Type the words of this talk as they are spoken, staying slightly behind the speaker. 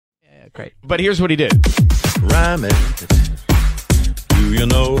great. But here's what he did. Rhyme it. Do you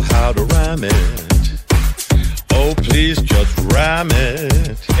know how to rhyme it? Oh, please just rhyme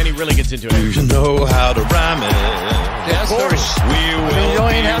it. And he really gets into Do it. you know how to rhyme it? Yes, Of course. sir. We will you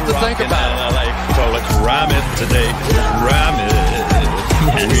don't even be have to think rocking about it. So let's rhyme it today. Rhyme it.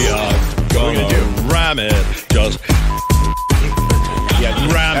 We are gonna rhyme it. Just Yeah,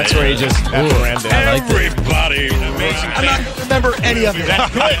 rhyme that's it. where he just rammed it. Everybody. I'm not going to remember any of it.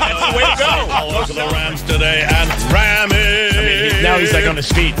 That's good. That's the way to go. All over the rhymes today and rhyme it. Now he's like on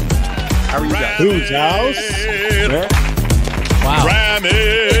his feet. How are you guys? Whose house? Wow. Rhyme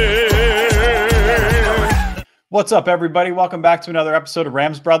it. What's up, everybody? Welcome back to another episode of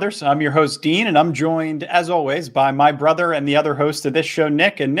Rams Brothers. I'm your host, Dean, and I'm joined, as always, by my brother and the other host of this show,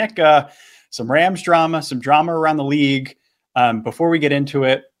 Nick. And Nick, some Rams drama, some drama around the league. Before we get into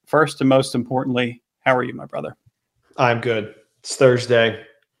it, first and most importantly, how are you, my brother? I'm good. It's Thursday.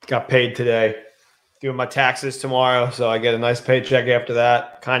 Got paid today. Doing my taxes tomorrow, so I get a nice paycheck after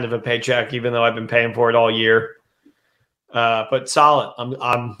that. Kind of a paycheck, even though I've been paying for it all year. But solid.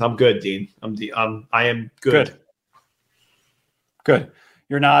 I'm good, Dean. I am good. Good.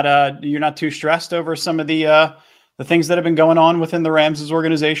 You're not too stressed over some of the things that have been going on within the Rams'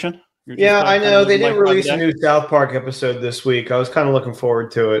 organization? You're just, Yeah, I kind know of they living didn't life by the release a day? new South Park episode this week. I was kind of looking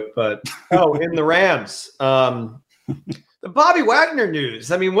forward to it, but in the Rams, the Bobby Wagner news.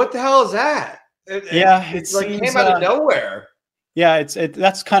 I mean, what the hell is that? It like seems, came out of nowhere. Yeah,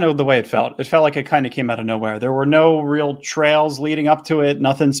 that's kind of the way it felt. It felt like it kind of came out of nowhere. There were no real trails leading up to it,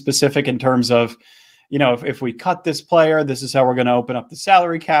 nothing specific in terms of, if we cut this player, this is how we're going to open up the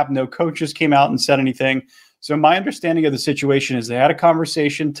salary cap. No coaches came out and said anything. So my understanding of the situation is they had a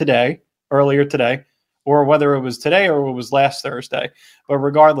conversation earlier today, or whether it was today or it was last Thursday. But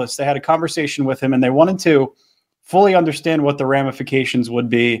regardless, they had a conversation with him and they wanted to fully understand what the ramifications would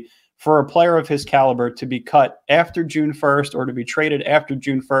be for a player of his caliber to be cut after June 1st or to be traded after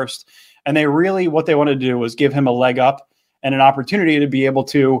June 1st. And what they wanted to do was give him a leg up and an opportunity to be able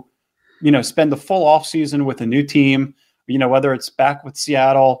to, spend the full offseason with a new team, whether it's back with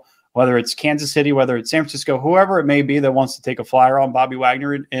Seattle, whether it's Kansas City, whether it's San Francisco, whoever it may be that wants to take a flyer on Bobby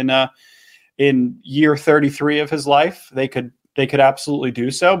Wagner in year 33 of his life, they could absolutely do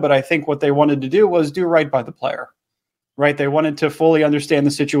so. But I think what they wanted to do was do right by the player. Right. They wanted to fully understand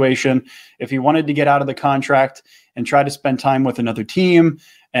the situation. If he wanted to get out of the contract and try to spend time with another team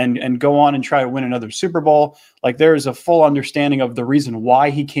and go on and try to win another Super Bowl, like there's a full understanding of the reason why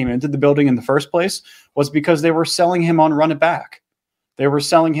he came into the building in the first place was because they were selling him on run it back. They were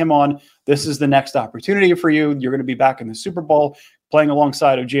selling him on, this is the next opportunity for you. You're going to be back in the Super Bowl playing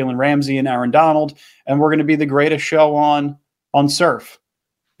alongside of Jalen Ramsey and Aaron Donald, and we're going to be the greatest show on Surf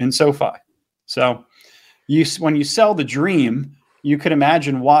in SoFi. So when you sell the dream, you could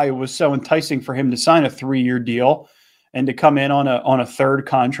imagine why it was so enticing for him to sign a 3-year deal and to come in on a third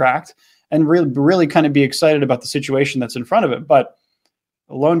contract and really kind of be excited about the situation that's in front of it. But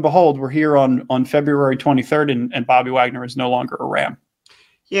lo and behold, we're here on February 23rd, and Bobby Wagner is no longer a Ram.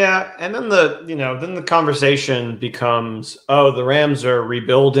 Yeah, and then the conversation becomes, the Rams are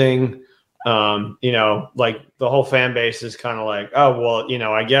rebuilding. Like the whole fan base is kind of like,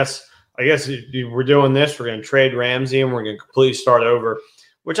 I guess we're doing this. We're going to trade Ramsey and we're going to completely start over,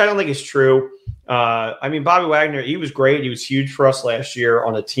 which I don't think is true. Bobby Wagner, he was great. He was huge for us last year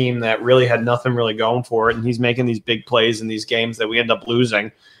on a team that really had nothing really going for it, and he's making these big plays in these games that we end up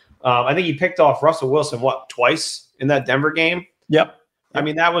losing. I think he picked off Russell Wilson, twice in that Denver game? Yep.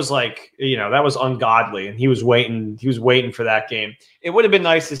 That was that was ungodly, and he was waiting for that game. It would have been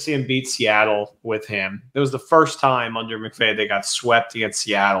nice to see him beat Seattle with him. It was the first time under McVay they got swept against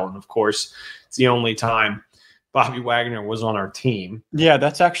Seattle, and of course, it's the only time Bobby Wagner was on our team. Yeah,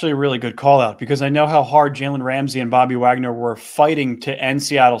 that's actually a really good call out because I know how hard Jalen Ramsey and Bobby Wagner were fighting to end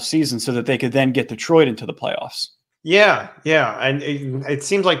Seattle's season so that they could then get Detroit into the playoffs. Yeah, and it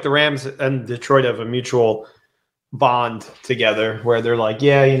seems like the Rams and Detroit have a mutual bond together where they're like,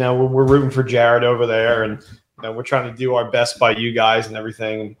 we're rooting for Jared over there, and we're trying to do our best by you guys and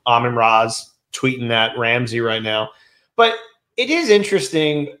everything. Amon-Ra's tweeting at Ramsey right now, but it is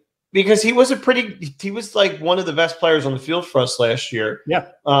interesting because he was like one of the best players on the field for us last year. Yeah,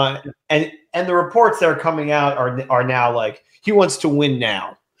 and the reports that are coming out are now like he wants to win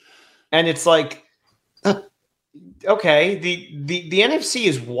now, and it's like, okay, the NFC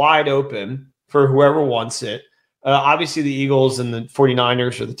is wide open for whoever wants it. Obviously, the Eagles and the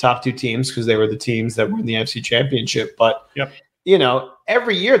 49ers are the top two teams because they were the teams that won the NFC Championship. But,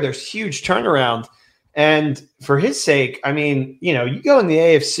 every year there's huge turnaround. And for his sake, you go in the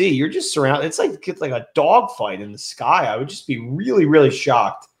AFC, you're just surrounded. It's like a dogfight in the sky. I would just be really, really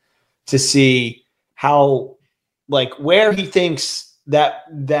shocked to see how, like, where he thinks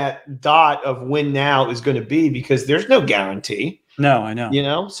that dot of win now is going to be, because there's no guarantee. No, I know. You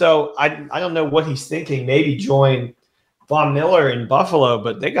know, so I don't know what he's thinking. Maybe join Von Miller in Buffalo,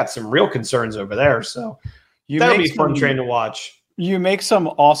 but they got some real concerns over there. So that'll be a fun train to watch. You make some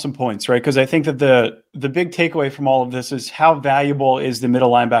awesome points, right? Because I think that the big takeaway from all of this is how valuable is the middle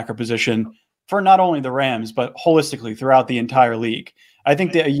linebacker position for not only the Rams, but holistically throughout the entire league. I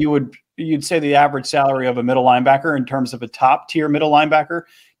think that you'd say the average salary of a middle linebacker in terms of a top tier middle linebacker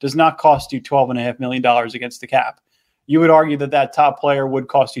does not cost you $12.5 million against the cap. You would argue that top player would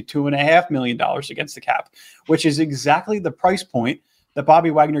cost you $2.5 million against the cap, which is exactly the price point that Bobby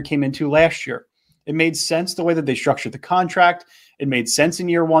Wagner came into last year. It made sense the way that they structured the contract. It made sense in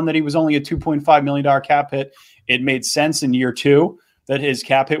year one that he was only a $2.5 million cap hit. It made sense in year two that his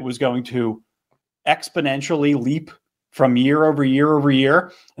cap hit was going to exponentially leap from year over year over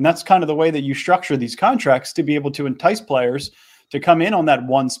year. And that's kind of the way that you structure these contracts to be able to entice players to come in on that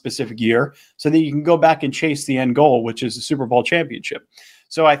one specific year so that you can go back and chase the end goal, which is the Super Bowl championship.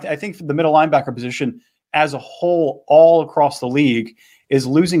 So I think for the middle linebacker position as a whole, all across the league, is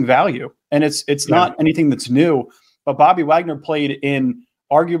losing value. And it's not anything that's new, but Bobby Wagner played in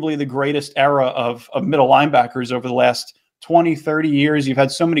arguably the greatest era of middle linebackers over the last 20, 30 years. You've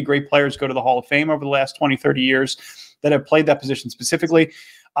had so many great players go to the Hall of Fame over the last 20, 30 years that have played that position specifically.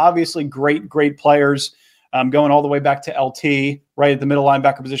 Obviously, great players going all the way back to LT, right at the middle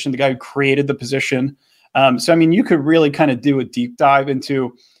linebacker position, the guy who created the position. So, I mean, you could really kind of do a deep dive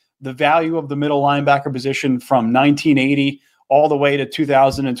into the value of the middle linebacker position from 1980 all the way to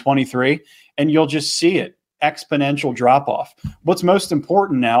 2023, and you'll just see it, exponential drop-off. What's most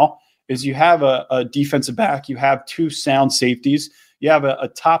important now is you have a defensive back, you have two sound safeties, you have a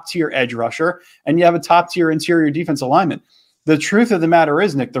top-tier edge rusher, and you have a top-tier interior defense alignment. The truth of the matter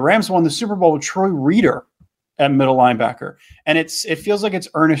is, Nick, the Rams won the Super Bowl with Troy Reeder at middle linebacker, and it feels like it's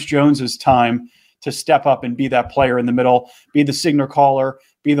Ernest Jones's time to step up and be that player in the middle, be the signal caller,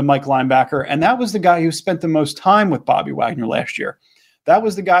 be the Mike linebacker. And that was the guy who spent the most time with Bobby Wagner last year. That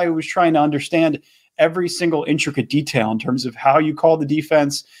was the guy who was trying to understand every single intricate detail in terms of how you call the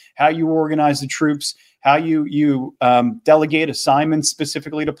defense, how you organize the troops, how you delegate assignments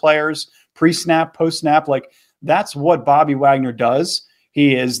specifically to players, pre-snap, post-snap. Like, that's what Bobby Wagner does.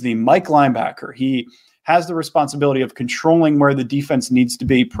 He is the Mike linebacker. He has the responsibility of controlling where the defense needs to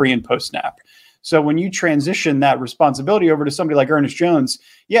be pre and post-snap. So when you transition that responsibility over to somebody like Ernest Jones,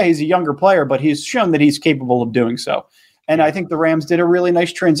 yeah, he's a younger player, but he's shown that he's capable of doing so. And I think the Rams did a really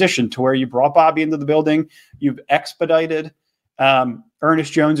nice transition to where you brought Bobby into the building, you've expedited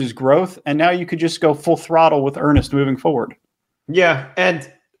Ernest Jones's growth, and now you could just go full throttle with Ernest moving forward. Yeah,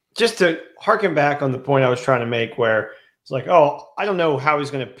 and just to harken back on the point I was trying to make, where it's like, oh, I don't know how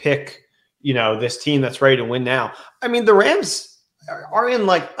he's going to pick, this team that's ready to win now. I mean, the Rams are in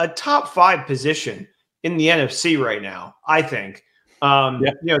like a top 5 position in the NFC right now, I think.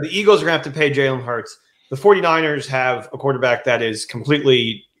 The Eagles are going to have to pay Jalen Hurts. The 49ers have a quarterback that is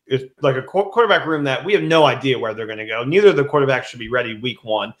completely like a quarterback room that we have no idea where they're going to go. Neither of the quarterbacks should be ready week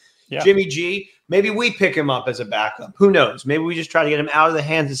 1. Yeah. Jimmy G, maybe we pick him up as a backup. Who knows? Maybe we just try to get him out of the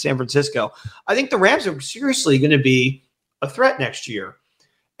hands of San Francisco. I think the Rams are seriously going to be a threat next year.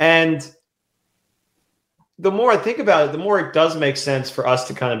 And the more I think about it, the more it does make sense for us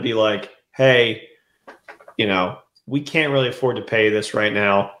to kind of be like, hey, we can't really afford to pay this right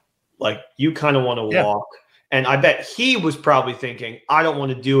now. Like, you kind of want to walk. And I bet he was probably thinking, I don't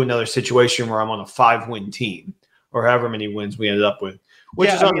want to do another situation where I'm on a 5-win team or however many wins we ended up with, which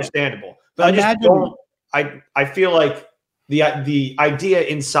is understandable. But I feel like the idea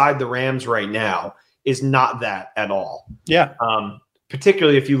inside the Rams right now is not that at all. Yeah.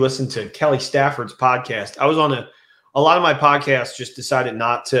 Particularly if you listen to Kelly Stafford's podcast. I was on a lot of my podcasts just decided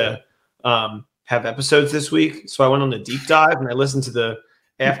not to have episodes this week. So I went on a deep dive and I listened to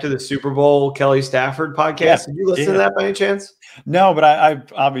after the Super Bowl Kelly Stafford podcast. Yeah. Did you listen to that by any chance? No, but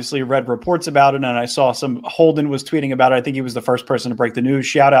I've obviously read reports about it, and I saw Holden was tweeting about it. I think he was the first person to break the news.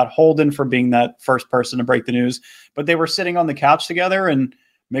 Shout out Holden for being that first person to break the news. But they were sitting on the couch together, and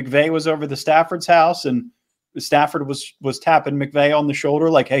McVay was over the Stafford's house, and Stafford was tapping McVay on the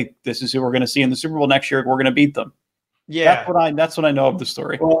shoulder like, hey, this is who we're going to see in the Super Bowl next year. We're going to beat them. Yeah. That's what I know of the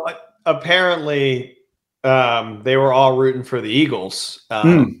story. Well, apparently they were all rooting for the Eagles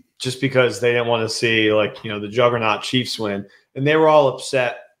just because they didn't want to see the juggernaut Chiefs win. And they were all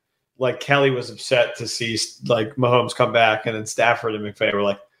upset. Like, Kelly was upset to see like Mahomes come back, and then Stafford and McVay were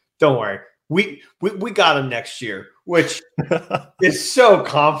like, don't worry, we got him next year, which is so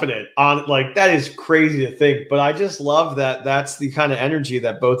confident on, like, that is crazy to think. But I just love that that's the kind of energy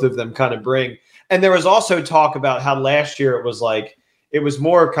that both of them kind of bring. And there was also talk about how last year it was like, it was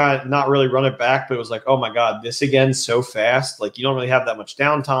more kind of not really run it back, but it was like, oh my God, this again so fast. Like, you don't really have that much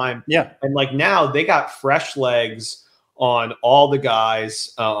downtime. Yeah. And like now they got fresh legs on all the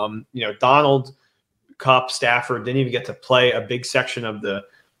guys. Donald, Kupp, Stafford didn't even get to play a big section of the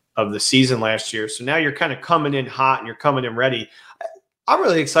season last year. So now you're kind of coming in hot and you're coming in ready. I'm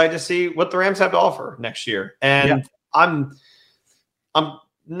really excited to see what the Rams have to offer next year. And I'm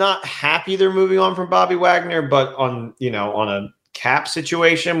not happy they're moving on from Bobby Wagner, but on a cap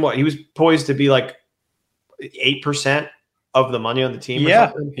situation, he was poised to be like 8% of the money on the team.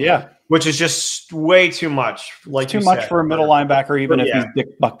 Yeah. Which is just way too much. Like too much for a middle linebacker, even if he's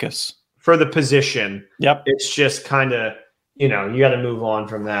Dick Butkus. For the position. Yep. It's just kind of, you got to move on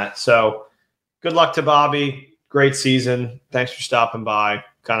from that. So good luck to Bobby. Great season. Thanks for stopping by.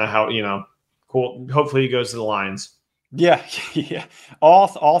 Kind of how, cool. Hopefully he goes to the Lions. Yeah.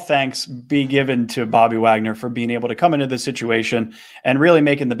 All thanks be given to Bobby Wagner for being able to come into this situation and really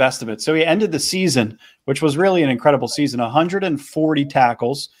making the best of it. So he ended the season, which was really an incredible season, 140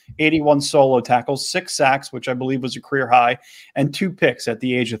 tackles, 81 solo tackles, 6 sacks, which I believe was a career high, and 2 picks at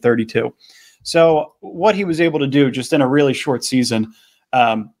the age of 32. So what he was able to do just in a really short season,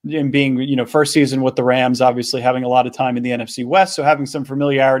 in being, first season with the Rams, obviously having a lot of time in the NFC West, so having some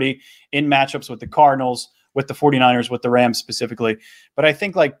familiarity in matchups with the Cardinals, with the 49ers, with the Rams specifically. But I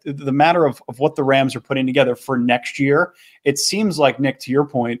think like the matter of what the Rams are putting together for next year, it seems like, Nick, to your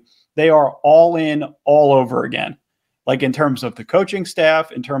point, they are all in all over again. Like in terms of the coaching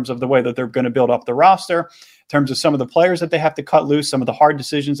staff, in terms of the way that they're going to build up the roster, in terms of some of the players that they have to cut loose, some of the hard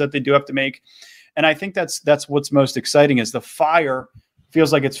decisions that they do have to make. And I think that's what's most exciting is the fire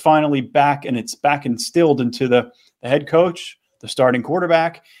feels like it's finally back, and it's back instilled into the head coach, the starting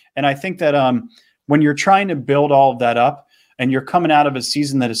quarterback. And I think that when you're trying to build all of that up and you're coming out of a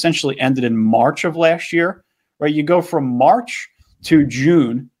season that essentially ended in March of last year, right? You go from March to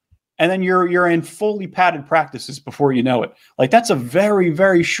June, and then you're in fully padded practices before you know it. Like that's a very,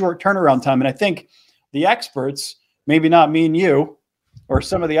 very short turnaround time. And I think the experts, maybe not me and you, or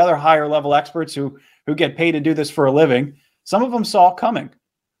some of the other higher level experts who get paid to do this for a living, some of them saw it coming.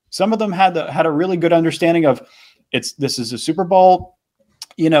 Some of them had a really good understanding of this is a Super Bowl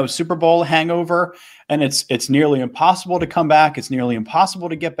hangover, and it's nearly impossible to come back. It's nearly impossible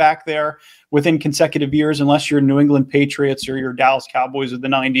to get back there within consecutive years, unless you're New England Patriots or you're Dallas Cowboys of the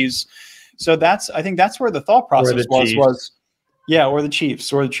 90s. So I think that's where the thought process was. Or the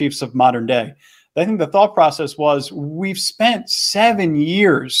Chiefs of modern day. I think the thought process was, we've spent 7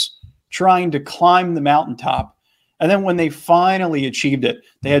 years trying to climb the mountaintop. And then when they finally achieved it,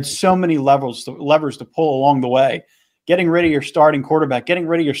 they had so many levers to pull along the way. Getting rid of your starting quarterback, getting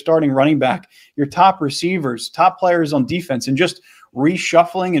rid of your starting running back, your top receivers, top players on defense, and just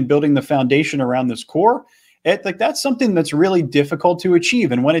reshuffling and building the foundation around this core. That's something that's really difficult to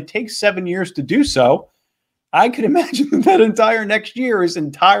achieve. And when it takes 7 years to do so, I could imagine that entire next year is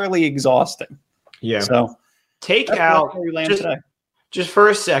entirely exhausting. Yeah. So take out, just for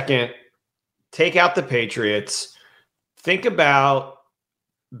a second, take out the Patriots. Think about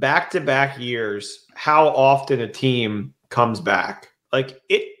back-to-back years, how often a team comes back. Like,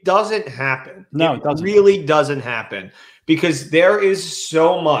 it doesn't happen. No, it doesn't. Really doesn't happen, because there is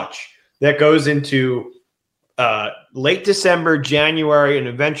so much that goes into late December, January, and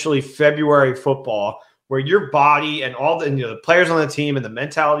eventually February football, where your body and all the players on the team and the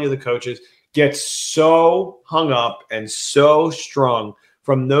mentality of the coaches gets so hung up and so strung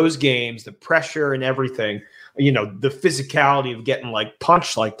from those games, the pressure and everything, the physicality of getting like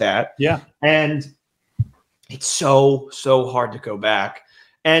punched like that. Yeah. And it's so hard to go back.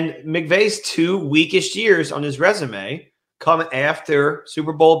 And McVay's 2 weakest years on his resume come after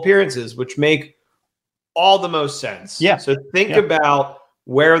Super Bowl appearances, which make all the most sense. Yeah. So think about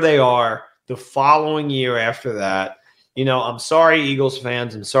where they are the following year after that. I'm sorry, Eagles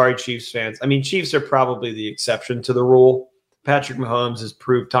fans. I'm sorry, Chiefs fans. I mean, Chiefs are probably the exception to the rule. Patrick Mahomes has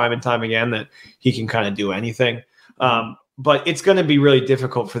proved time and time again that he can kind of do anything. But it's going to be really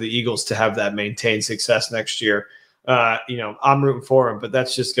difficult for the Eagles to have that maintained success next year. I'm rooting for him, but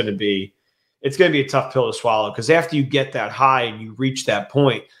that's just going to be – it's going to be a tough pill to swallow, because after you get that high and you reach that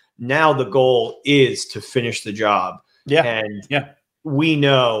point, now the goal is to finish the job. Yeah. And we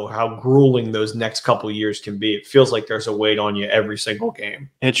know how grueling those next couple of years can be. It feels like there's a weight on you every single game.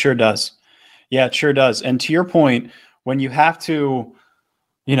 It sure does. Yeah, it sure does. And to your point, when you have to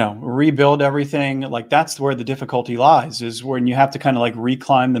rebuild everything. Like that's where the difficulty lies, is when you have to kind of like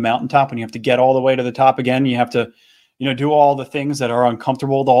reclimb the mountaintop and you have to get all the way to the top again. You have to, do all the things that are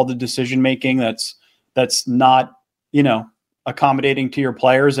uncomfortable, all the decision making that's not, accommodating to your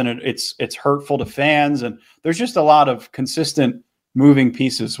players, and it's hurtful to fans. And there's just a lot of consistent moving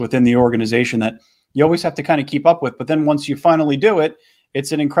pieces within the organization that you always have to kind of keep up with. But then once you finally do it,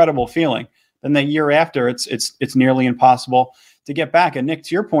 it's an incredible feeling. Then the year after, it's nearly impossible to get back. And Nick,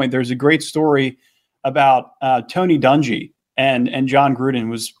 to your point, there's a great story about Tony Dungy and John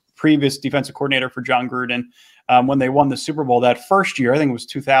Gruden, was previous defensive coordinator for John Gruden when they won the Super Bowl that first year. I think it was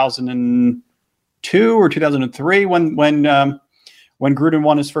 2002 or 2003 when Gruden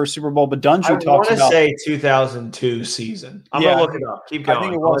won his first Super Bowl. But Dungy talks about, say 2002 season. I'm gonna look it up. Keep going. I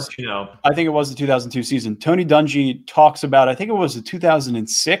think it was the 2002 season. Tony Dungy talks about, I think it was the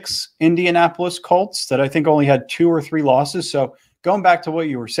 2006 Indianapolis Colts that I think only had 2 or 3 losses. So going back to what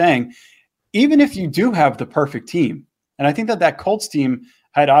you were saying, even if you do have the perfect team, and I think that Colts team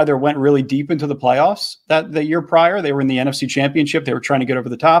had either went really deep into the playoffs the year prior. They were in the NFC Championship. They were trying to get over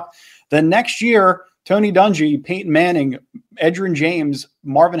the top. Then next year, Tony Dungy, Peyton Manning, Edgerrin James,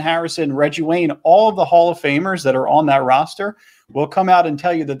 Marvin Harrison, Reggie Wayne, all of the Hall of Famers that are on that roster will come out and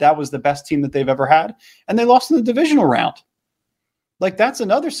tell you that was the best team that they've ever had. And they lost in the divisional round. Like that's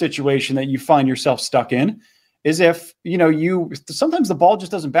another situation that you find yourself stuck in, is if, sometimes the ball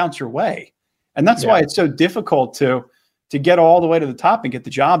just doesn't bounce your way. And that's why it's so difficult to get all the way to the top and get the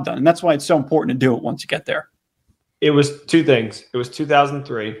job done. And that's why it's so important to do it once you get there. It was 2 things. It was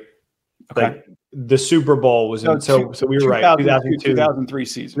 2003. Okay. Like the Super Bowl was so we were right. 2003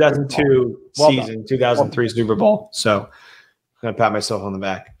 season. 2002 season, 2003 Super Bowl. So I'm going to pat myself on the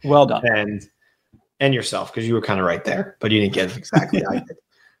back. Well done. And yourself, because you were kind of right there, but you didn't get it exactly how I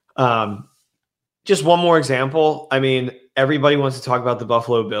did. Just one more example. I mean, everybody wants to talk about the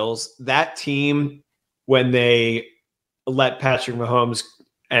Buffalo Bills. That team, when they let Patrick Mahomes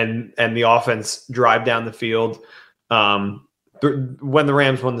and the offense drive down the field, when the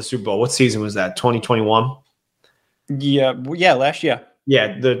Rams won the Super Bowl, what season was that? 2021? Yeah, last year.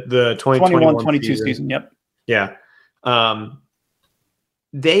 Yeah, the 2021-22 season. Yep. Yeah.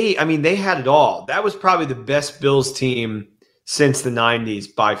 They had it all. That was probably the best Bills team since the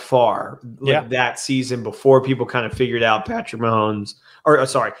 90s by far. That season, before people kind of figured out Josh Allen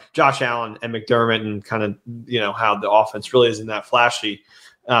and McDermott, and kind of, how the offense really isn't that flashy.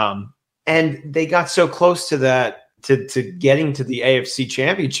 And they got so close to that, to getting to the AFC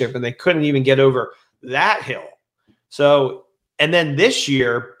Championship, and they couldn't even get over that hill. So, and then this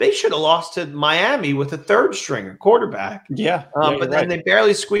year, they should have lost to Miami with a third stringer quarterback. But then they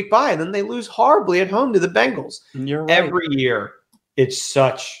barely squeak by, and then they lose horribly at home to the Bengals. You're right. Every year, it's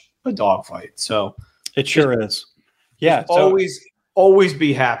such a dogfight. So it sure is. Yeah. Always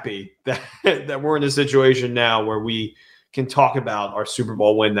be happy that we're in a situation now where we can talk about our Super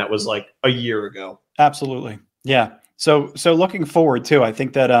Bowl win that was like a year ago. Absolutely. Yeah. So looking forward too, I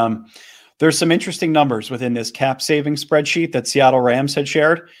think that there's some interesting numbers within this cap saving spreadsheet that Seattle Rams had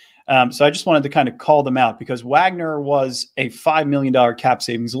shared. So I just wanted to kind of call them out, because Wagner was a $5 million cap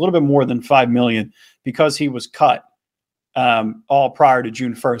savings, a little bit more than $5 million, because he was cut all prior to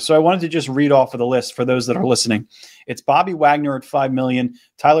June 1st. So I wanted to just read off of the list for those that are listening. It's Bobby Wagner at $5 million,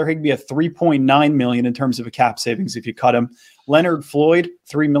 Tyler Higbee at $3.9 million in terms of a cap savings if you cut him, Leonard Floyd,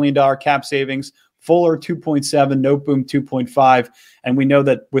 $3 million cap savings, Fuller 2.7, Noteboom 2.5, and we know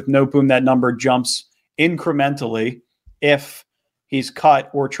that with Noteboom that number jumps incrementally if he's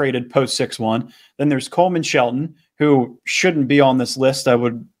cut or traded post 6-1. Then there's Coleman Shelton, who shouldn't be on this list.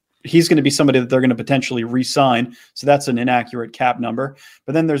 He's going to be somebody that they're going to potentially re-sign, so that's an inaccurate cap number.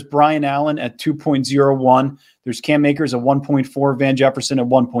 But then there's Brian Allen at 2.01. There's Cam Akers at 1.4, Van Jefferson at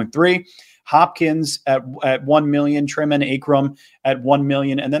 1.3. Hopkins at 1 million, Treman Akram at 1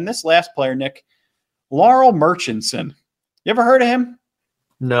 million, and then this last player, Nick, Laurel Murchison. You ever heard of him?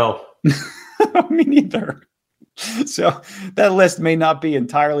 No. Me neither. So that list may not be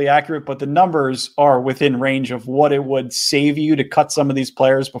entirely accurate, but the numbers are within range of what it would save you to cut some of these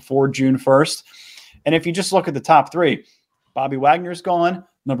players before June 1st. And if you just look at the top 3, Bobby Wagner's gone.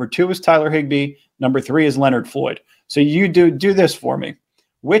 Number 2 is Tyler Higbee. Number 3 is Leonard Floyd. So you do this for me.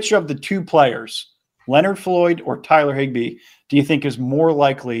 Which of the 2 players, Leonard Floyd or Tyler Higbee, do you think is more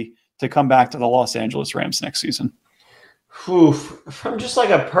likely to come back to the Los Angeles Rams next season? From just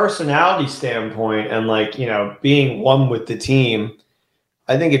like a personality standpoint and being one with the team,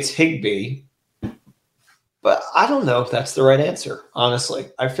 I think it's Higbee. But I don't know if that's the right answer,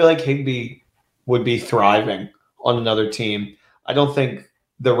 honestly. I feel like Higbee would be thriving on another team. I don't think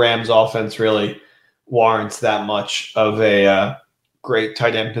the Rams offense really warrants that much of a great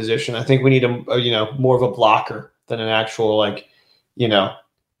tight end position. I think we need more of a blocker than an actual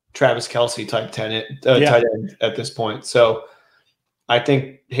Travis Kelce type tight end at this point. So I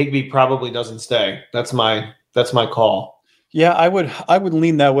think Higbee probably doesn't stay. That's my call. Yeah, I would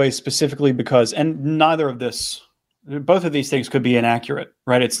lean that way specifically because, and both of these things could be inaccurate,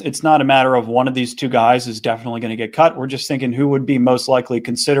 right? It's not a matter of one of these two guys is definitely going to get cut. We're just thinking who would be most likely,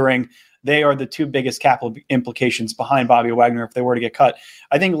 considering they are the two biggest capital implications behind Bobby Wagner if they were to get cut.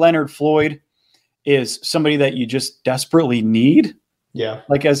 I think Leonard Floyd is somebody that you just desperately need. Yeah.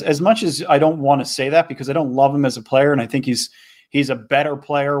 Like as much as I don't want to say that because I don't love him as a player, and I think he's a better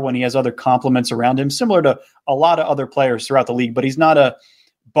player when he has other complements around him, similar to a lot of other players throughout the league, but he's not a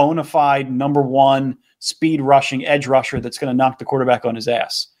bona fide #1 speed rushing edge rusher that's going to knock the quarterback on his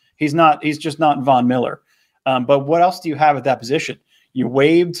ass. He's just not Von Miller. But what else do you have at that position? You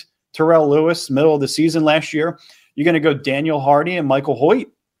waived Terrell Lewis middle of the season last year. You're going to go Daniel Hardy and Michael Hoyt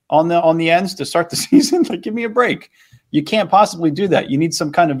on the ends to start the season? Like, give me a break. You can't possibly do that. You need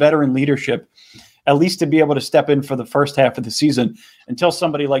some kind of veteran leadership, at least to be able to step in for the first half of the season until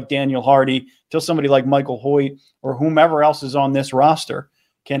somebody like Daniel Hardy, until somebody like Michael Hoyt, or whomever else is on this roster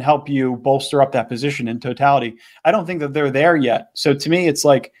can help you bolster up that position in totality. I don't think that they're there yet. So to me, it's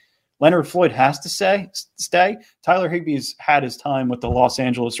like Leonard Floyd has to stay. Tyler Higbee's had his time with the Los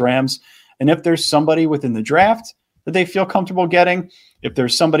Angeles Rams. And if there's somebody within the draft that they feel comfortable getting, if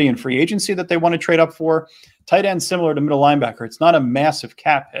there's somebody in free agency that they want to trade up for, tight end similar to middle linebacker, it's not a massive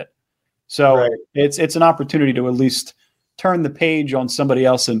cap hit. So right. It's an opportunity to at least turn the page on somebody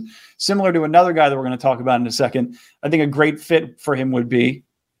else. And similar to another guy that we're going to talk about in a second, I think a great fit for him would be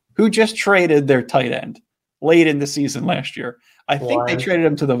who just traded their tight end late in the season last year. I think they traded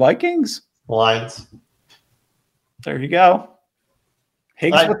him to the Vikings. Lions. There you go.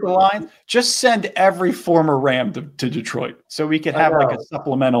 Higgs with the line. Just send every former Ram to Detroit so we could have like a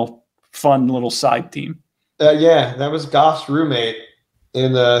supplemental fun little side team. Yeah, that was Goff's roommate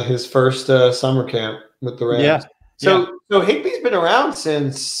in his first summer camp with the Rams. Yeah. So Higbee's been around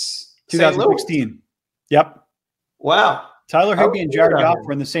since 2016. Yep. Wow. Tyler Higbee and Jared Goff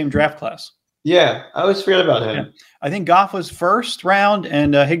were in the same draft class. Yeah, I always forget about him. Yeah. I think Goff was first round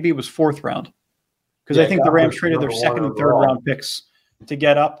and Higbee was fourth round. Because I think Goff the Rams traded their second and third round picks to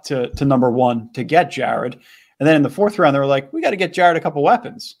get up to #1 to get Jared. And then in the fourth round, they were like, we got to get Jared a couple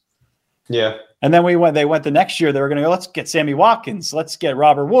weapons. Yeah. And then they went the next year. They were going to go, let's get Sammy Watkins. Let's get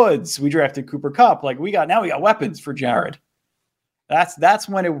Robert Woods. We drafted Cooper Kupp. Like we got weapons for Jared. That's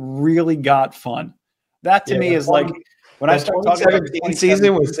when it really got fun. That to me is like when I start talking about the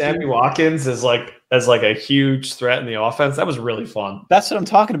season with Sammy Watkins as like a huge threat in the offense. That was really fun. That's what I'm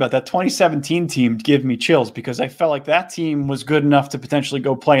talking about. That 2017 team gave me chills because I felt like that team was good enough to potentially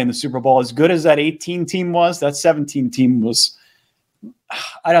go play in the Super Bowl. As good as that 18 team was, that 17 team was.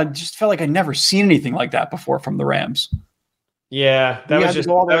 I just felt like I'd never seen anything like that before from the Rams. Yeah, that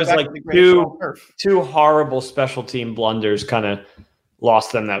was like two horrible special team blunders kind of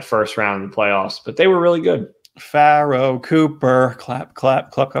lost them that first round in the playoffs, but they were really good. Farrow, Cooper, clap,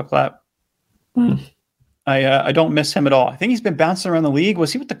 clap, clap, clap, clap. I don't miss him at all. I think he's been bouncing around the league.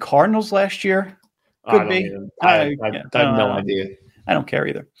 Was he with the Cardinals last year? Could be. I have no idea. I don't care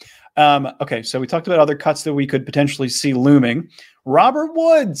either. Okay, so we talked about other cuts that we could potentially see looming. Robert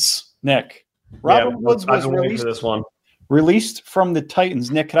Woods, Nick. Robert Woods was released from the Titans.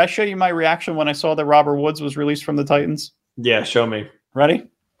 Nick, could I show you my reaction when I saw that Robert Woods was released from the Titans? Yeah, show me. Ready?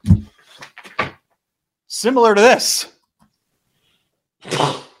 Similar to this.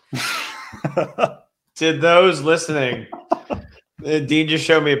 To those listening, Dean just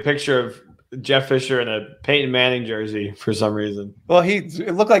showed me a picture of Jeff Fisher in a Peyton Manning jersey for some reason. Well,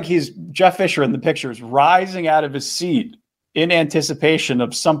 it looked like Jeff Fisher in the pictures rising out of his seat in anticipation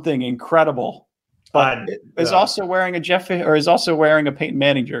of something incredible. But is also wearing a Peyton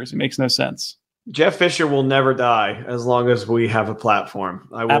Manning jersey. Makes no sense. Jeff Fisher will never die as long as we have a platform.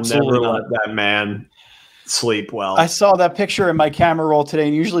 I will never let that man sleep well. I saw that picture in my camera roll today,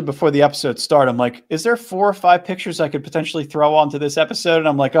 and usually before the episode start, I'm like, is there 4 or 5 pictures I could potentially throw onto this episode? And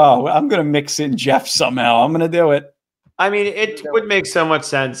I'm like, oh, I'm going to mix in Jeff somehow. I'm going to do it. I mean, it would make so much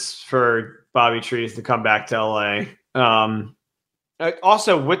sense for Bobby Trees to come back to LA.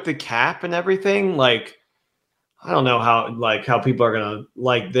 Also with the cap and everything, like, I don't know how people are going to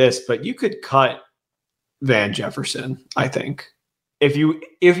like this, but you could cut Van Jefferson, I think. If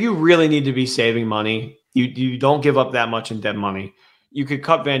you really need to be saving money, you don't give up that much in dead money. You could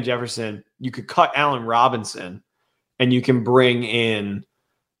cut Van Jefferson, you could cut Allen Robinson, and you can bring in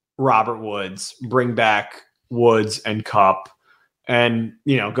Robert Woods, bring back Woods and Kupp, and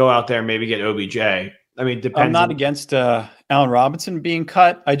go out there and maybe get OBJ. I mean, depends. I'm not against Allen Robinson being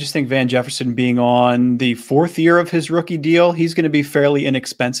cut. I just think Van Jefferson being on the 4th year of his rookie deal, he's going to be fairly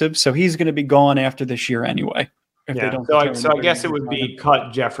inexpensive. So he's going to be gone after this year anyway. If they don't so I guess it would be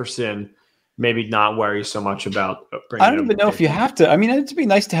cut Jefferson, maybe not worry so much about bringing I don't even know if you have to. I mean, it'd be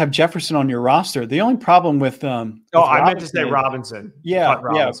nice to have Jefferson on your roster. The only problem with I meant to say Robinson. Yeah,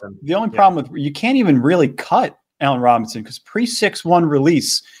 Robinson. The only problem with you can't even really cut Allen Robinson because pre-6-1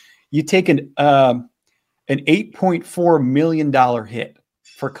 release, you take an $8.4 million hit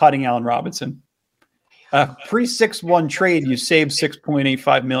for cutting Allen Robinson. Pre-6-1 trade, you save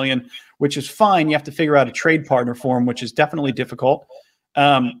 $6.85 million, which is fine. You have to figure out a trade partner for him, which is definitely difficult.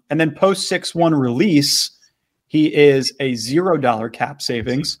 And then post-6-1 release, he is a $0 cap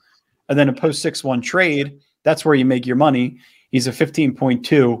savings. And then a post-6-1 trade, that's where you make your money. He's a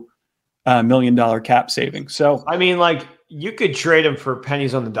 $15.2 million cap savings. So, I mean, like, you could trade him for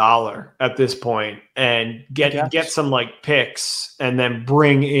pennies on the dollar at this point and get some like picks and then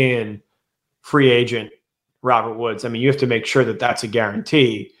bring in free agent Robert Woods. I mean, you have to make sure that that's a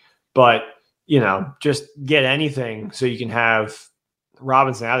guarantee, but just get anything so you can have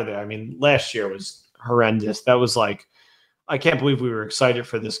Robinson out of there. I mean, last year was horrendous. That was like, I can't believe we were excited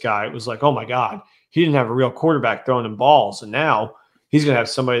for this guy. It was like, oh my God, he didn't have a real quarterback throwing him balls. And now he's going to have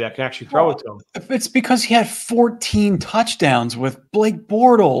somebody that can actually throw it to him. It's because he had 14 touchdowns with Blake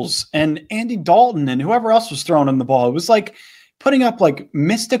Bortles and Andy Dalton and whoever else was throwing him the ball. It was like putting up like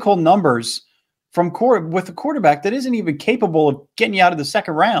mystical numbers with a quarterback that isn't even capable of getting you out of the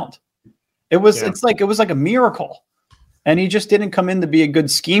second round. It was like a miracle. And he just didn't come in to be a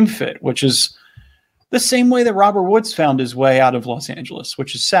good scheme fit, which is the same way that Robert Woods found his way out of Los Angeles,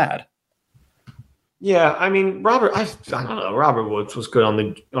 which is sad. Yeah, I mean, I don't know. Robert Woods was good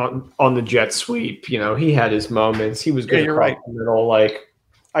on the jet sweep. He had his moments. He was good across the middle. Like,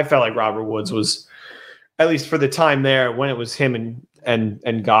 I felt like Robert Woods was, at least for the time there, when it was him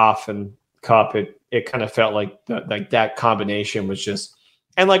and Goff and Kupp, it kind of felt like that combination was just,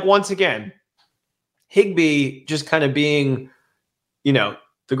 and like once again, Higbee just kind of being, the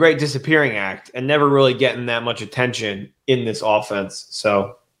great disappearing act and never really getting that much attention in this offense.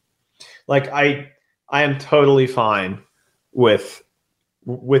 So, like I am totally fine with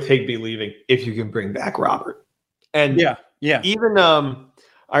Higbee leaving if you can bring back Robert. And yeah. Even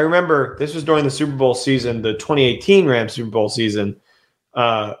I remember this was during the Super Bowl season, the 2018 Rams Super Bowl season,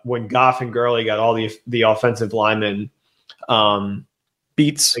 when Goff and Gurley got all the offensive linemen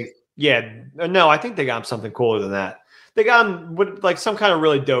beats. No, I think they got him something cooler than that. They got him with like some kind of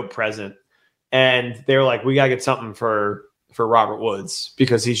really dope present, and they were like, "We gotta get something for Robert Woods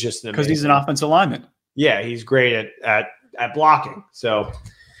because he's just because he's an offensive lineman." Yeah, he's great at blocking. So,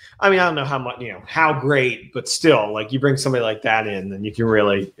 I mean, I don't know how much, how great, but still, like, you bring somebody like that in, then you can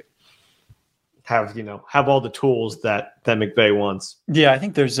really have all the tools that McVay wants. Yeah, I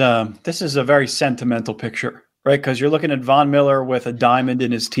think there's this is a very sentimental picture, right? Because you're looking at Von Miller with a diamond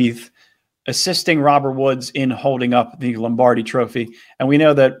in his teeth, assisting Robert Woods in holding up the Lombardi Trophy, and we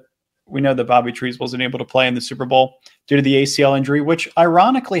know that Bobby Trees wasn't able to play in the Super Bowl due to the ACL injury, which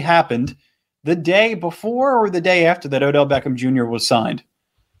ironically happened the day before or the day after that Odell Beckham Jr. was signed.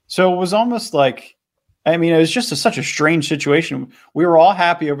 So it was almost like, I mean, it was just such a strange situation. We were all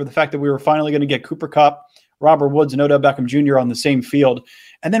happy over the fact that we were finally going to get Cooper Kupp, Robert Woods, and Odell Beckham Jr. on the same field.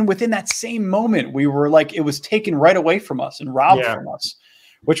 And then within that same moment, we were like, it was taken right away from us and robbed from us,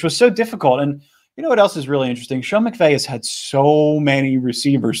 which was so difficult. And you know what else is really interesting? Sean McVay has had so many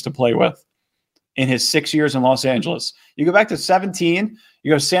receivers to play with in his 6 years in Los Angeles. You go back to 2017,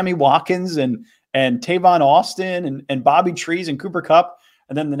 you go Sammy Watkins and Tavon Austin and Bobby Trees and Cooper Kupp.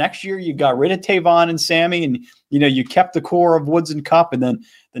 And then the next year you got rid of Tavon and Sammy and, you kept the core of Woods and Kupp. And then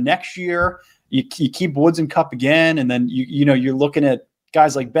the next year you keep Woods and Kupp again. And then, you're looking at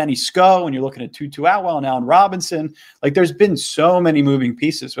guys like Benny Sco and you're looking at Tutu Atwell and Allen Robinson. Like there's been so many moving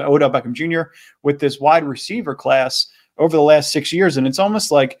pieces with Odell Beckham Jr. with this wide receiver class over the last 6 years. And it's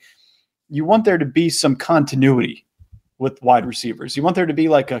almost like you want there to be some continuity with wide receivers. You want there to be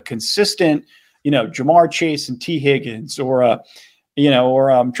like a consistent, Jamar Chase and T. Higgins or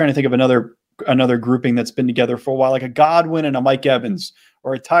I'm trying to think of another grouping that's been together for a while, like a Godwin and a Mike Evans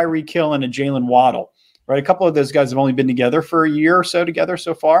or a Tyreek Hill and a Jalen Waddle, right? A couple of those guys have only been together for a year or so together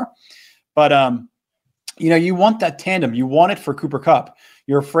so far. But, you want that tandem. You want it for Cooper Kupp.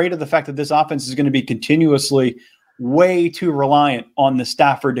 You're afraid of the fact that this offense is going to be continuously way too reliant on the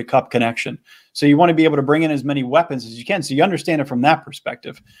Stafford to Kupp connection. So you want to be able to bring in as many weapons as you can. So you understand it from that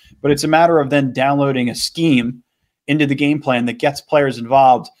perspective. But it's a matter of then downloading a scheme into the game plan that gets players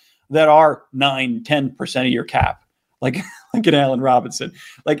involved that are 9-10% of your cap, like an Allen Robinson.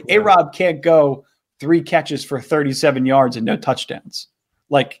 Like A-Rob can't go 3 catches for 37 yards and no touchdowns.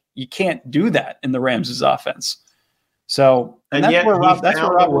 Like, you can't do that in the Rams' offense. So, and that's where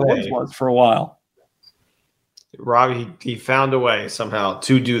Robert Woods was for a while. He found a way somehow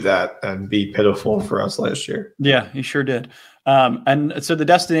to do that and be pitiful for us last year. Yeah, he sure did. And so the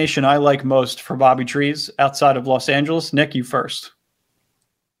destination I like most for Bobby Trees outside of Los Angeles, Nick, you first.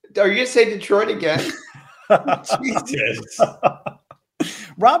 Are you going to say Detroit again? Jesus.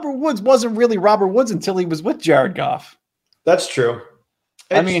 Robert Woods wasn't really Robert Woods until he was with Jared Goff. That's true.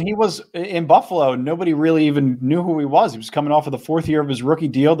 I mean, he was in Buffalo. Nobody really even knew who he was. He was coming off of the 4th year of his rookie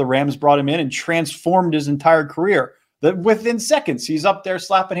deal. The Rams brought him in and transformed his entire career. Within seconds, he's up there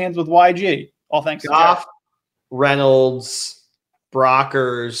slapping hands with YG. All thanks Goff, to Reynolds,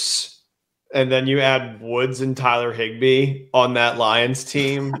 Brockers, and then you add Woods and Tyler Higbee on that Lions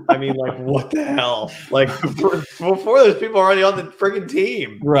team. I mean, like, what the hell? Like, before those people are already on the friggin'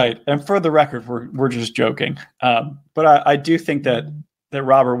 team. Right. And for the record, we're just joking. But I do think that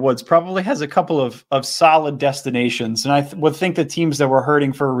Robert Woods probably has a couple of solid destinations. And I would think the teams that were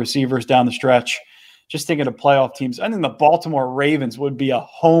hurting for receivers down the stretch, just thinking of playoff teams, I think the Baltimore Ravens would be a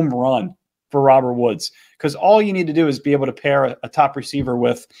home run for Robert Woods, because all you need to do is be able to pair a top receiver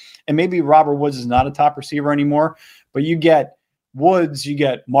with, and maybe Robert Woods is not a top receiver anymore, but you get Woods, you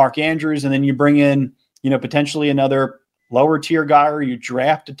get Mark Andrews, and then you bring in, potentially another lower tier guy, or you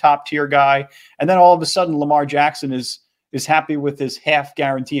draft a top tier guy. And then all of a sudden Lamar Jackson is happy with his half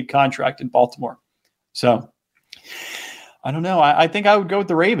guaranteed contract in Baltimore. So I don't know. I think I would go with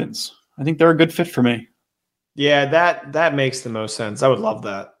the Ravens. I think they're a good fit for me. Yeah, that makes the most sense. I would love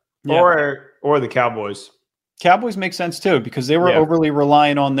that. Yeah. Or the Cowboys. Cowboys make sense too, because they were overly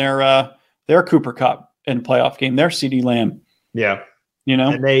reliant on their Cooper Kupp in playoff game, their CeeDee Lamb. Yeah.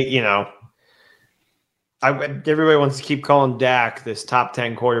 And they, everybody wants to keep calling Dak this top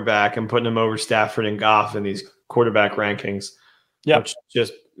 10 quarterback and putting him over Stafford and Goff in these quarterback rankings, which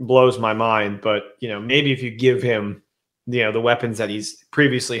just blows my mind. But, maybe if you give him, the weapons that he's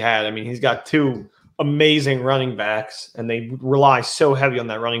previously had, I mean, he's got 2 amazing running backs, and they rely so heavy on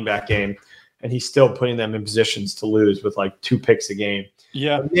that running back game, and he's still putting them in positions to lose with like 2 picks a game.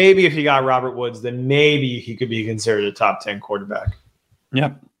 Yeah. But maybe if he got Robert Woods, then maybe he could be considered a top 10 quarterback.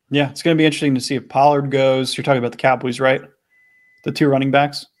 Yeah. Yeah. It's going to be interesting to see if Pollard goes. You're talking about the Cowboys, right? The 2 running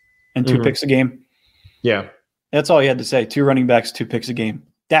backs and 2 picks a game. Yeah. That's all you had to say. 2 running backs, 2 picks a game.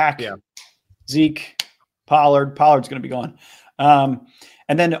 Dak, Zeke, Pollard. Pollard's going to be gone.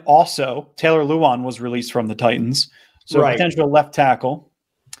 And then also Taylor Lewan was released from the Titans. So potential left tackle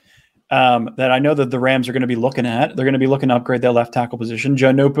that I know that the Rams are going to be looking at. They're going to be looking to upgrade their left tackle position.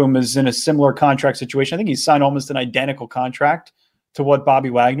 Joe Noteboom is in a similar contract situation. I think he signed almost an identical contract to what Bobby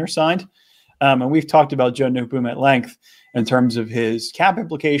Wagner signed. And we've talked about Joe Noteboom at length in terms of his cap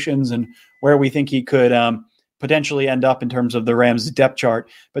implications and where we think he could potentially end up in terms of the Rams' depth chart.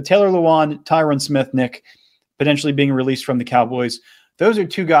 But Taylor Lewan, Tyron Smith, Nick, potentially being released from the Cowboys. Those are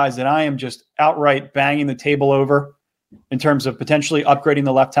 2 guys that I am just outright banging the table over in terms of potentially upgrading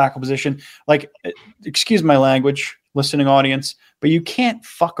the left tackle position. Like, excuse my language, listening audience, but you can't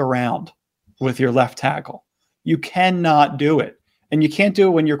fuck around with your left tackle. You cannot do it. And you can't do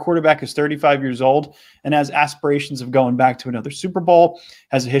it when your quarterback is 35 years old and has aspirations of going back to another Super Bowl,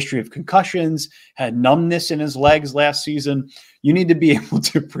 has a history of concussions, had numbness in his legs last season. You need to be able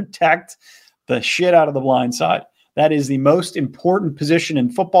to protect the shit out of the blind side. That is the most important position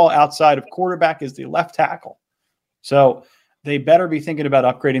in football outside of quarterback, is the left tackle. So they better be thinking about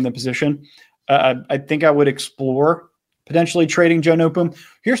upgrading the position. I think I would explore potentially trading Joe Noteboom.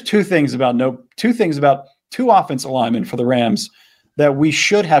 Here's 2 things about 2 offensive linemen for the Rams that we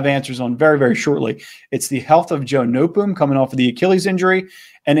should have answers on very, very shortly. It's the health of Joe Noteboom coming off of the Achilles injury,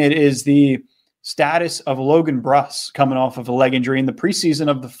 and it is the status of Logan Bruss coming off of a leg injury in the preseason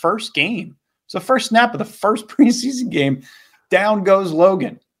of the first game. So the first snap of the first preseason game, down goes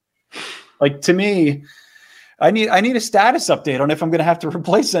Logan. Like, to me, I need a status update on if I'm going to have to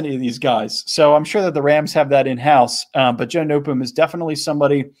replace any of these guys. So I'm sure that the Rams have that in-house. But Joe Noteboom is definitely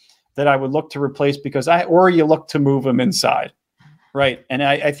somebody that I would look to replace, because or you look to move him inside. Right. And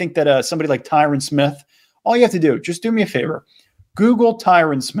I think that somebody like Tyron Smith, all you have to do, just do me a favor. Google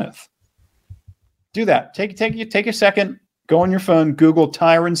Tyron Smith. Do that. Take a second, go on your phone, Google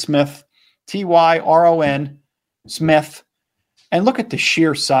Tyron Smith, Tyron Smith, and look at the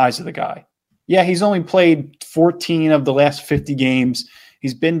sheer size of the guy. Yeah, he's only played 14 of the last 50 games.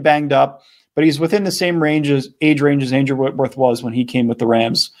 He's been banged up, but he's within the same age range as Andrew Whitworth was when he came with the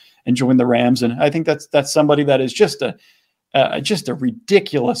Rams and joined the Rams. And I think that's somebody that is just a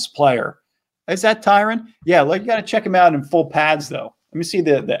ridiculous player. Is that Tyron? Yeah, you got to check him out in full pads, though. Let me see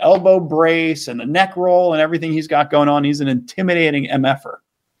the elbow brace and the neck roll and everything he's got going on. He's an intimidating MFer.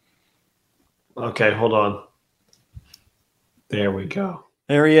 Okay, hold on. There we go.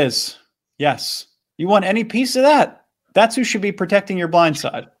 There he is. Yes. You want any piece of that? That's who should be protecting your blind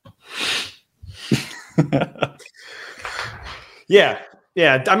side. Yeah.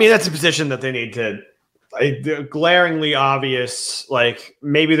 I mean, that's a position that they need to glaringly obvious. Like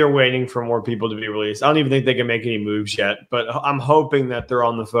maybe they're waiting for more people to be released. I don't even think they can make any moves yet, but I'm hoping that they're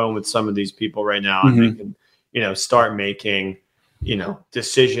on the phone with some of these people right now and they can, start making,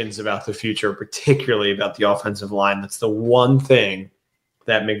 decisions about the future, particularly about the offensive line. That's the one thing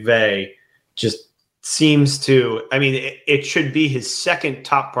that McVay just seems to, I mean, it should be his second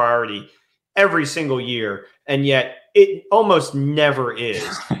top priority every single year. And yet it almost never is.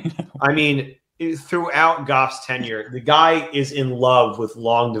 I mean, throughout Goff's tenure, the guy is in love with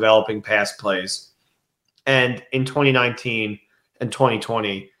long developing pass plays. And in 2019 and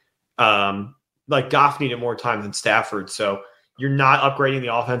 2020, Goff needed more time than Stafford. So you're not upgrading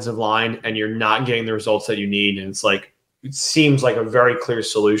the offensive line and you're not getting the results that you need. And it seems like a very clear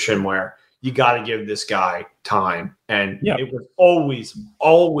solution where you got to give this guy time. And it was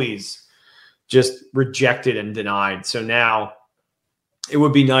always just rejected and denied. So now it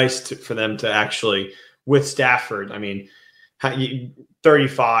would be nice for them to actually, with Stafford, I mean,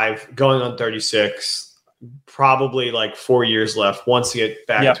 35, going on 36, probably 4 years left, wants to get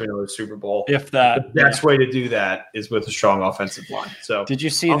back to another Super Bowl. If that. The best way to do that is with a strong offensive line. So did you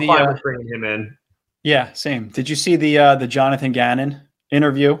see I'm fine with bringing him in. Yeah, same. Did you see the Jonathan Gannon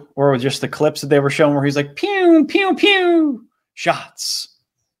interview or just the clips that they were showing where he's like, pew, pew, pew, shots,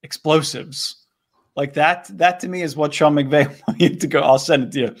 explosives. Like that to me is what Sean McVay wanted to go. I'll send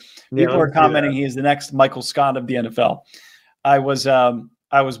it to you. People are commenting he is the next Michael Scott of the NFL. I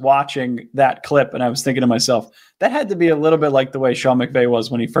was watching that clip and I was thinking to myself, that had to be a little bit like the way Sean McVay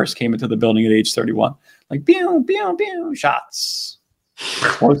was when he first came into the building at age 31. Like, pew, pew, pew, shots,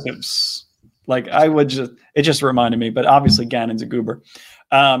 explosives. It just reminded me, but obviously Gannon's a goober.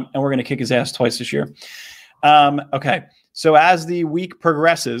 And we're going to kick his ass twice this year. Okay. So as the week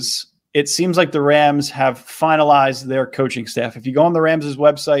progresses, it seems like the Rams have finalized their coaching staff. If you go on the Rams'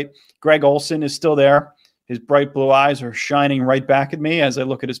 website, Greg Olson is still there. His bright blue eyes are shining right back at me as I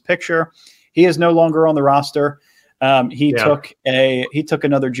look at his picture. He is no longer on the roster. He took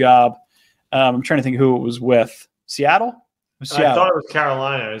another job. I'm trying to think who it was with. Seattle? I thought it was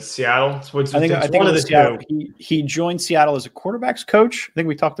Carolina. It's Seattle. I think one of the Seattle. He joined Seattle as a quarterbacks coach. I think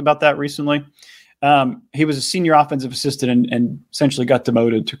we talked about that recently. He was a senior offensive assistant and essentially got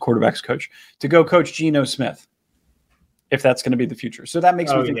demoted to quarterbacks coach to go coach Geno Smith, if that's going to be the future. So that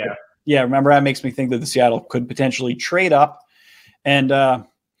makes me think. Remember, that makes me think that the Seattle could potentially trade up and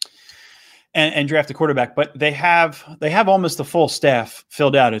draft a quarterback. But they have almost the full staff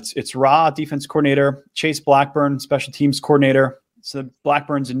filled out. It's Ra, defense coordinator, Chase Blackburn, special teams coordinator. So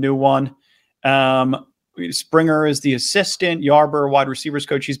Blackburn's a new one. Springer is the assistant. Yarber, wide receivers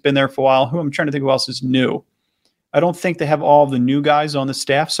coach. He's been there for a while. I'm trying to think who else is new. I don't think they have all of the new guys on the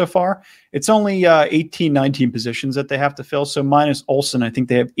staff so far. It's only 18, 19 positions that they have to fill. So minus Olsen, I think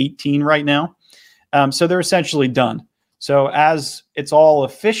they have 18 right now. So they're essentially done. So as it's all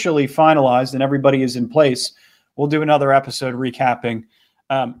officially finalized and everybody is in place, we'll do another episode recapping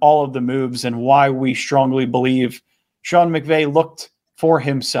all of the moves and why we strongly believe Sean McVay looked for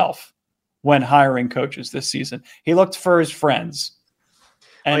himself when hiring coaches this season. He looked for his friends.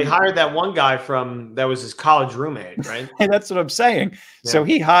 And he hired that one guy that was his college roommate, right? That's what I'm saying. Yeah. So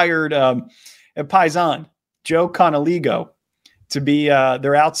he hired a Paisan, Joe Conaligo, to be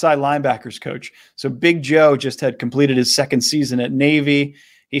their outside linebackers coach. So Big Joe just had completed his second season at Navy.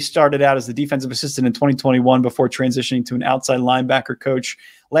 He started out as the defensive assistant in 2021 before transitioning to an outside linebacker coach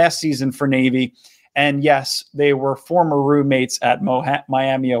last season for Navy. And yes, they were former roommates at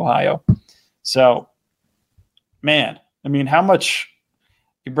Miami, Ohio. So, man, I mean, how much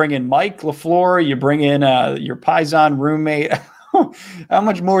you bring in Mike LaFleur, you bring in your Paisan roommate. How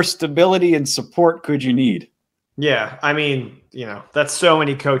much more stability and support could you need? Yeah, I mean, that's so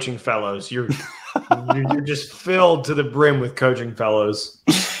many coaching fellows. You're just filled to the brim with coaching fellows.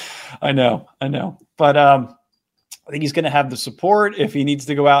 I know. But I think he's going to have the support. If he needs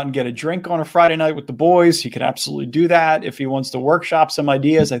to go out and get a drink on a Friday night with the boys, he can absolutely do that. If he wants to workshop some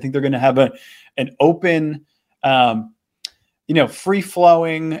ideas, I think they're going to have an open,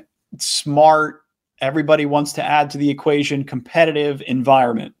 free-flowing, smart, everybody wants to add to the equation, competitive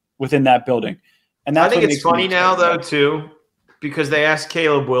environment within that building. And that's I think it's funny now, though, too, because they asked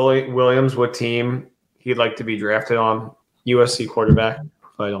Caleb Williams what team he'd like to be drafted on, USC quarterback.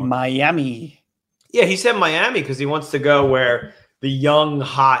 Miami. Yeah, he said Miami because he wants to go where the young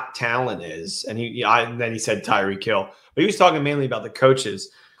hot talent is. And then he said Tyreek Hill, but he was talking mainly about the coaches.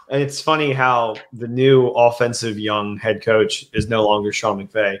 And it's funny how the new offensive young head coach is no longer Sean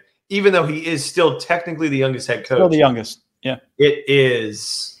McVay, even though he is still technically the youngest head coach. Still the youngest. Yeah. It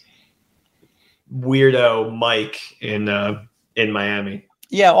is weirdo Mike in Miami.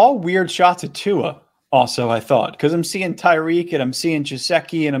 Yeah, all weird shots at Tua. Also, I thought, because I'm seeing Tyreek and I'm seeing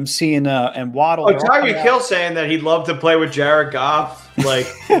Gesicki and I'm seeing and Waddle. Oh, Tyreek Hill saying that he'd love to play with Jared Goff, like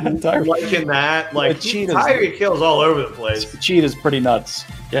liking that. Like Tyreek Hill's all over the place. Cheetah's pretty nuts.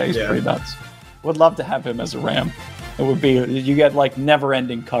 Yeah, he's pretty nuts. Would love to have him as a Ram. It would be, you get like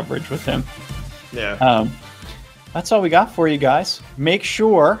never-ending coverage with him. Yeah. That's all we got for you guys. Make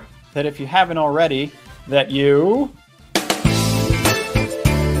sure that if you haven't already, that you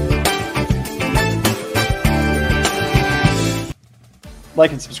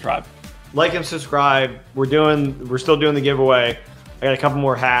like and subscribe. Like and subscribe. We're still doing the giveaway. I got a couple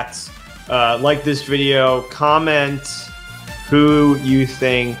more hats. Like this video. Comment who you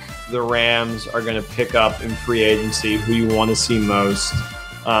think the Rams are going to pick up in free agency, who you want to see most.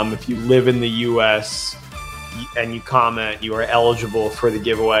 If you live in the U.S. and you comment, you are eligible for the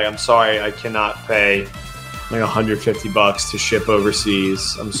giveaway. I'm sorry, I cannot pay like $150 to ship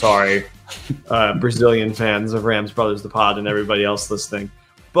overseas. I'm sorry, Brazilian fans of Rams Brothers the Pod and everybody else listening.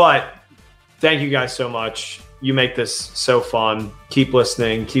 But thank you guys so much. You make this so fun. Keep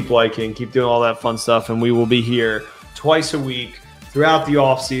listening, keep liking, keep doing all that fun stuff, and we will be here twice a week throughout the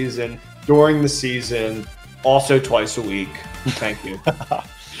off season, during the season, also twice a week. Thank you.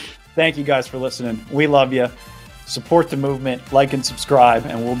 Thank you guys for listening. We love you. Support the movement, like and subscribe,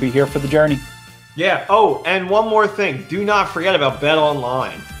 and we'll be here for the journey. Yeah. Oh, and one more thing. Do not forget about Bet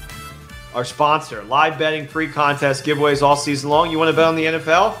Online, our sponsor. Live betting, free contests, giveaways all season long. You want to bet on the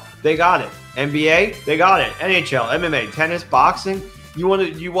NFL? They got it. NBA? They got it. NHL, MMA, tennis, boxing. You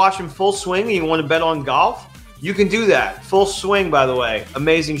watch them full swing and you want to bet on golf? You can do that. Full Swing, by the way.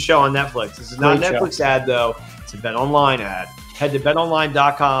 Amazing show on Netflix. This is not a Netflix ad, though. It's a Bet Online ad. Head to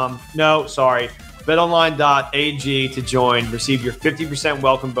betonline.com. No, sorry. betonline.ag to join. Receive your 50%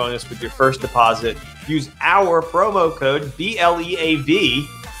 welcome bonus with your first deposit. Use our promo code BLEAV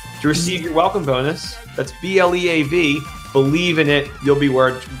to receive your welcome bonus. That's BLEAV. Believe in it. You'll be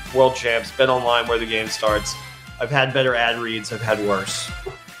world champs. Bet Online, where the game starts. I've had better ad reads. I've had worse.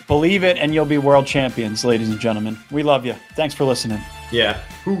 Believe it, and you'll be world champions, ladies and gentlemen. We love you. Thanks for listening. Yeah.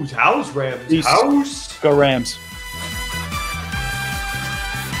 Whose house, Rams? Peace. House. Go Rams.